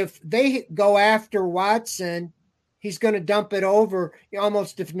if they go after Watson, he's going to dump it over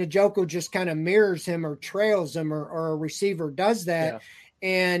almost if Njoku just kind of mirrors him or trails him or a receiver does that.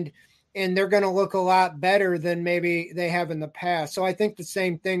 Yeah. And they're going to look a lot better than maybe they have in the past. So I think the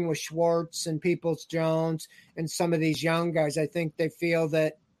same thing with Schwartz and Peoples-Jones and some of these young guys. I think they feel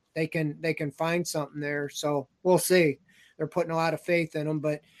that they can find something there. So we'll see. They're putting a lot of faith in them,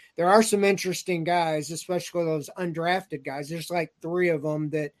 but there are some interesting guys, especially those undrafted guys. There's like 3 of them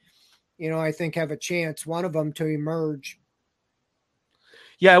that, I think have a chance, one of them to emerge.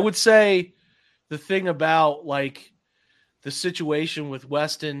 Yeah, I would say the thing about the situation with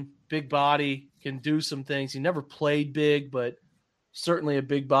Weston, big body, can do some things. He never played big, but certainly a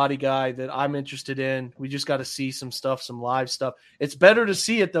big body guy that I'm interested in. We just got to see some stuff, some live stuff. It's better to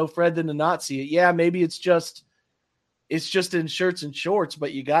see it though, Fred, than to not see it. Yeah, maybe it's just in shirts and shorts,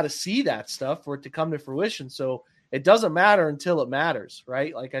 but you got to see that stuff for it to come to fruition. So it doesn't matter until it matters,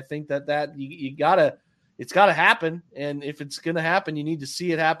 right? Like I think that it's gotta happen. And if it's going to happen, you need to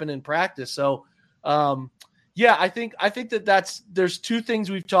see it happen in practice. So Yeah, I think there's two things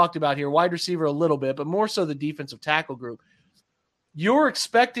we've talked about here. Wide receiver a little bit, but more so the defensive tackle group. You're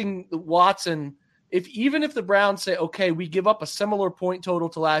expecting Watson, even if the Browns say, okay, we give up a similar point total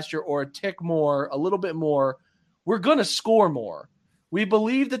to last year or a tick more, a little bit more, we're going to score more. We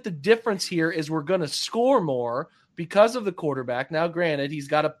believe that the difference here is we're going to score more because of the quarterback. Now, granted, he's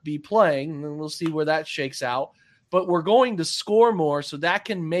got to be playing, and we'll see where that shakes out. But we're going to score more, so that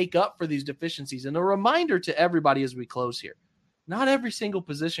can make up for these deficiencies. And a reminder to everybody as we close here, not every single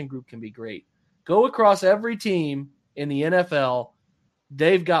position group can be great. Go across every team in the NFL,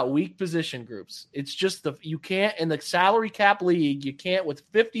 they've got weak position groups. It's just you can't, in the salary cap league, you can't with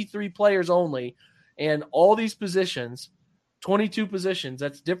 53 players only and all these positions, 22 positions.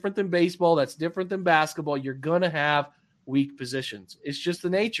 That's different than baseball. That's different than basketball. You're going to have weak positions. It's just the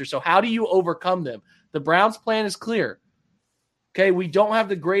nature. So how do you overcome them? The Browns' plan is clear. Okay, we don't have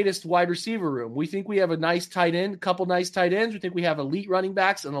the greatest wide receiver room. We think we have a nice tight end, a couple nice tight ends. We think we have elite running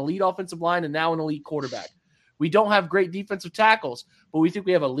backs, an elite offensive line, and now an elite quarterback. We don't have great defensive tackles, but we think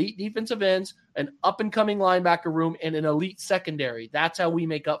we have elite defensive ends, an up-and-coming linebacker room, and an elite secondary. That's how we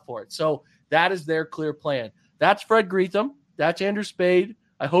make up for it. So that is their clear plan. That's Fred Greetham. That's Andrew Spade.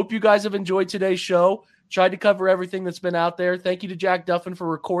 I hope you guys have enjoyed today's show. Tried to cover everything that's been out there. Thank you to Jack Duffin for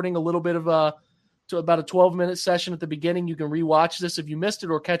recording a little bit of to about a 12-minute session at the beginning. You can rewatch this if you missed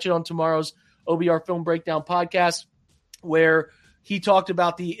it or catch it on tomorrow's OBR Film Breakdown podcast, where he talked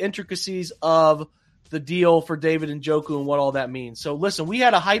about the intricacies of the deal for David Njoku and what all that means. So listen, we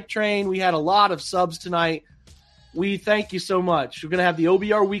had a hype train. We had a lot of subs tonight. We thank you so much. We're going to have the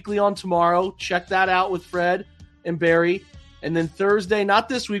OBR Weekly on tomorrow. Check that out with Fred and Barry. And then Thursday, not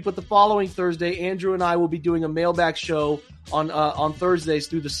this week, but the following Thursday, Andrew and I will be doing a mailbag show on Thursdays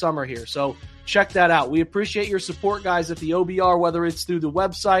through the summer here. So check that out. We appreciate your support, guys, at the OBR, whether it's through the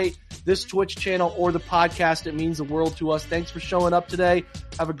website, this Twitch channel, or the podcast. It means the world to us. Thanks for showing up today.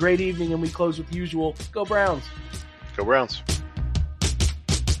 Have a great evening, and we close with the usual. Go Browns. Go Browns.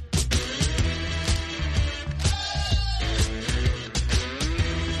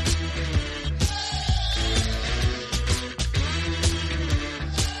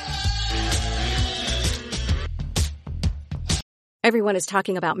 Everyone is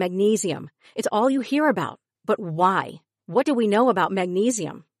talking about magnesium. It's all you hear about. But why? What do we know about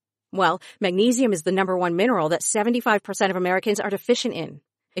magnesium? Well, magnesium is the number one mineral that 75% of Americans are deficient in.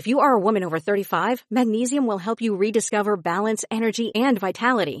 If you are a woman over 35, magnesium will help you rediscover balance, energy, and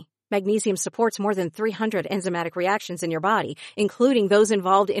vitality. Magnesium supports more than 300 enzymatic reactions in your body, including those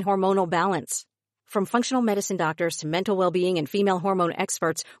involved in hormonal balance. From functional medicine doctors to mental well-being and female hormone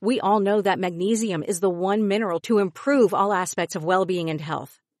experts, we all know that magnesium is the one mineral to improve all aspects of well-being and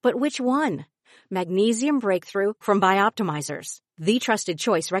health. But which one? Magnesium Breakthrough from Bioptimizers, the trusted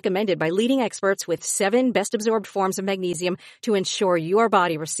choice recommended by leading experts with 7 best-absorbed forms of magnesium to ensure your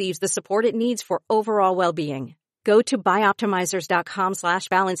body receives the support it needs for overall well-being. Go to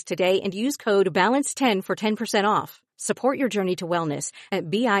bioptimizers.com/balance today and use code BALANCE10 for 10% off. Support your journey to wellness at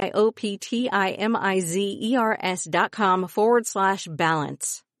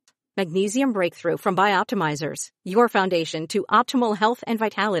bioptimizers.com/balance. Magnesium Breakthrough from Bioptimizers, your foundation to optimal health and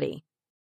vitality.